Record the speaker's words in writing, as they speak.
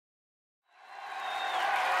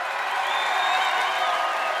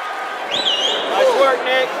start,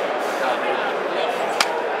 Nick.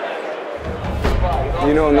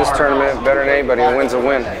 You know, in this tournament, better than anybody, a win's a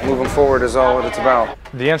win. Moving forward is all what it's about.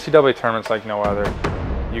 The NCAA tournament's like no other.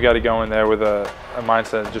 You got to go in there with a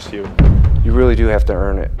mindset of just you. You really do have to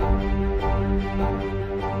earn it.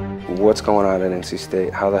 What's going on at NC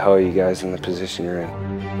State? How the hell are you guys in the position you're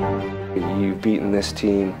in? You've beaten this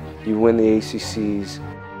team. You win the ACCs.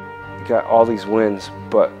 You got all these wins,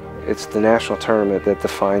 but it's the national tournament that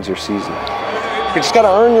defines your season. You just got to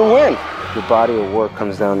earn your win. Your body of work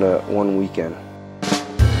comes down to one weekend.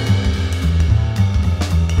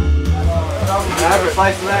 Have a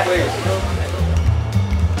slice of that, please.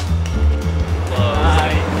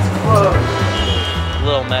 A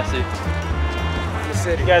little messy.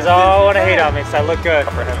 You guys all want to hate on me because I look good.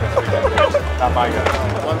 Not my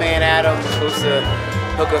guy. My man Adam is supposed to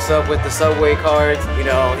hook us up with the Subway cards. You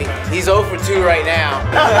know, he's 0 for 2 right now.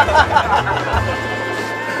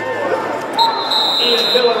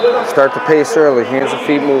 Start the pace early, hands and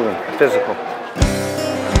feet moving, physical.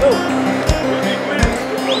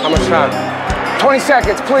 How much time? 20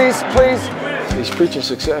 seconds, please, please. He's preaching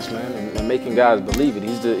success, man, and making guys believe it.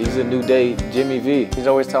 He's the new day Jimmy V. He's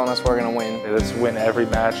always telling us we're gonna win. Let's win every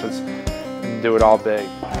match. Let's do it all big.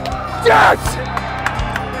 Yes!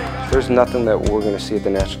 There's nothing that we're going to see at the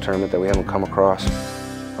national tournament that we haven't come across.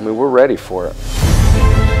 I mean, we're ready for it.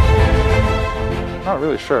 Not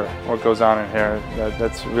really sure what goes on in here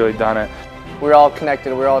that's really done it. We're all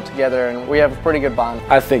connected, we're all together, and we have a pretty good bond.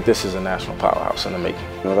 I think this is a national powerhouse in the making.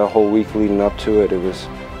 You know, that whole week leading up to it, it was,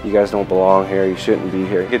 you guys don't belong here, you shouldn't be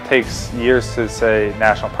here. It takes years to say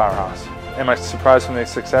national powerhouse. Am I surprised from the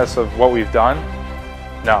success of what we've done?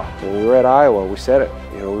 No. When we were at Iowa, we said it.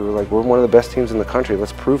 You know, we were like, we're one of the best teams in the country.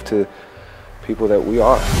 Let's prove to people that we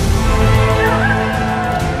are.